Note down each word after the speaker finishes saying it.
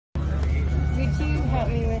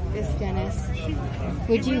help me with this, Dennis?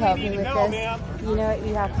 Would you help me with this? You know what?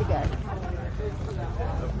 You have to go.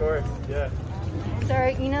 Of course, yeah.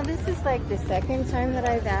 Sorry, you know, this is like the second time that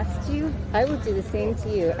I've asked you. I would do the same to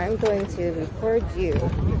you. I'm going to record you.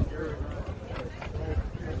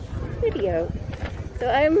 Video. So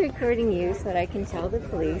I'm recording you so that I can tell the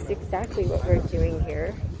police exactly what we're doing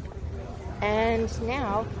here. And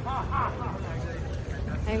now,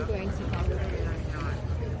 I'm going to call the police.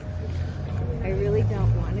 I really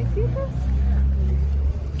don't want to do this.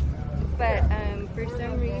 But for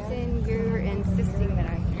some reason, you're insisting that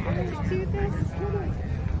I have to do this.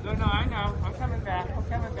 No, I know. I'm coming back.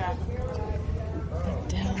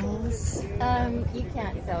 Adele's. You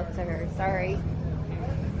can't sell to her. Sorry.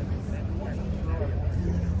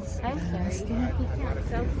 I'm sorry. He can't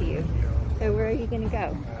sell to you. So where are you going to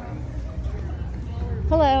go?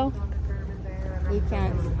 Hello. You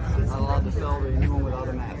can't. She's not allowed to sell to anyone without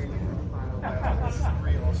a mask.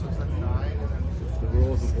 The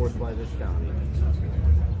rules enforced by this county.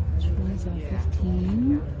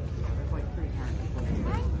 15.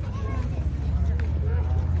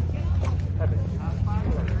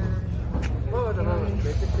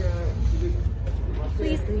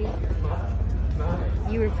 Please leave.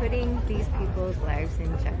 You were putting these people's lives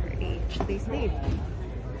in jeopardy. Please leave.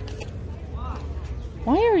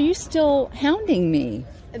 Why are you still hounding me?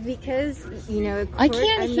 Because, you know, I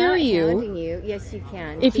can't hear you. Hounding you. Yes, you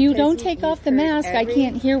can. If you don't take off the mask, I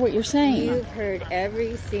can't hear what you're saying. You've heard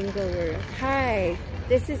every single word. Hi,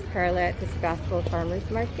 this is Carla at the Sebastopol Farmers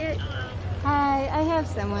Market. Hi, I have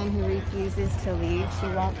someone who refuses to leave. She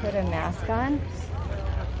won't put a mask on.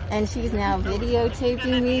 And she's now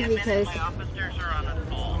videotaping me because...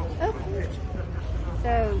 Okay.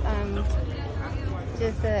 So,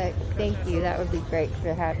 just thank you. That would be great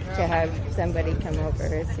to have somebody come over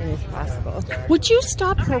as soon as possible. Would you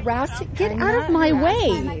stop harassing? Get out of my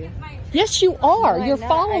way. Yes, you are. No, you're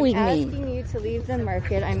following I'm me. asking you to leave the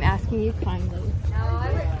market. I'm asking you kindly.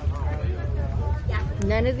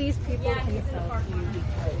 None of these people can sell to you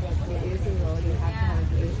because it is a rule. You have to have a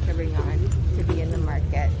face covering on to be in the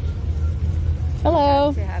market. Hello.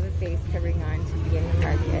 You have to have a face covering on to be in the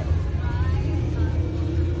market.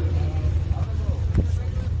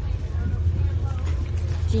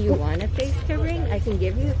 Do you want a face covering? I can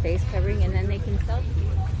give you a face covering and then they can sell to you.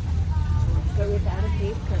 But without a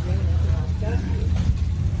face covering, they cannot sell to you.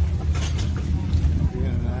 You're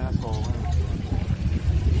an asshole.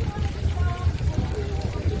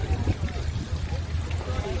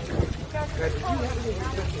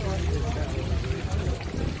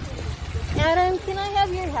 Adam, can I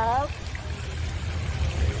have your help?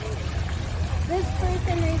 This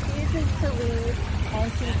person refuses to leave and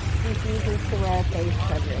she refuses to wear a face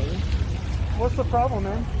covering. What's the problem,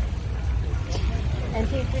 man? And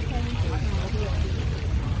she's pretending to be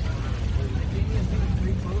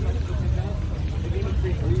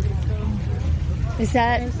a Is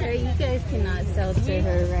that? I'm sorry, you guys cannot sell to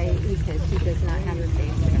her, right? Because she does not have a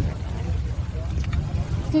face covering.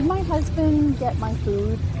 Did my husband get my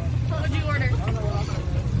food? What would you order?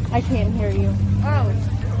 I can't hear you. Oh.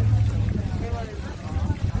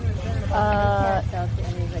 You can't sell to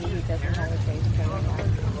anybody who doesn't have a face covering on.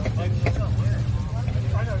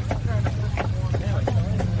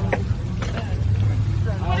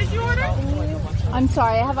 What did you order? I'm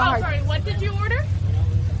sorry, I have a hard... Sorry, what did you order?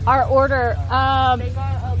 Our order, They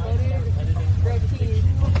got a loaded red cheese.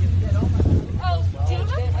 Oh,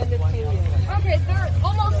 tuna? Okay, they're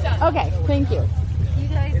almost done. Okay, thank you. You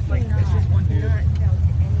guys cannot sell to anybody.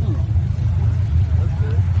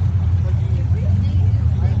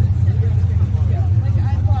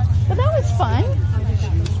 But that was fun.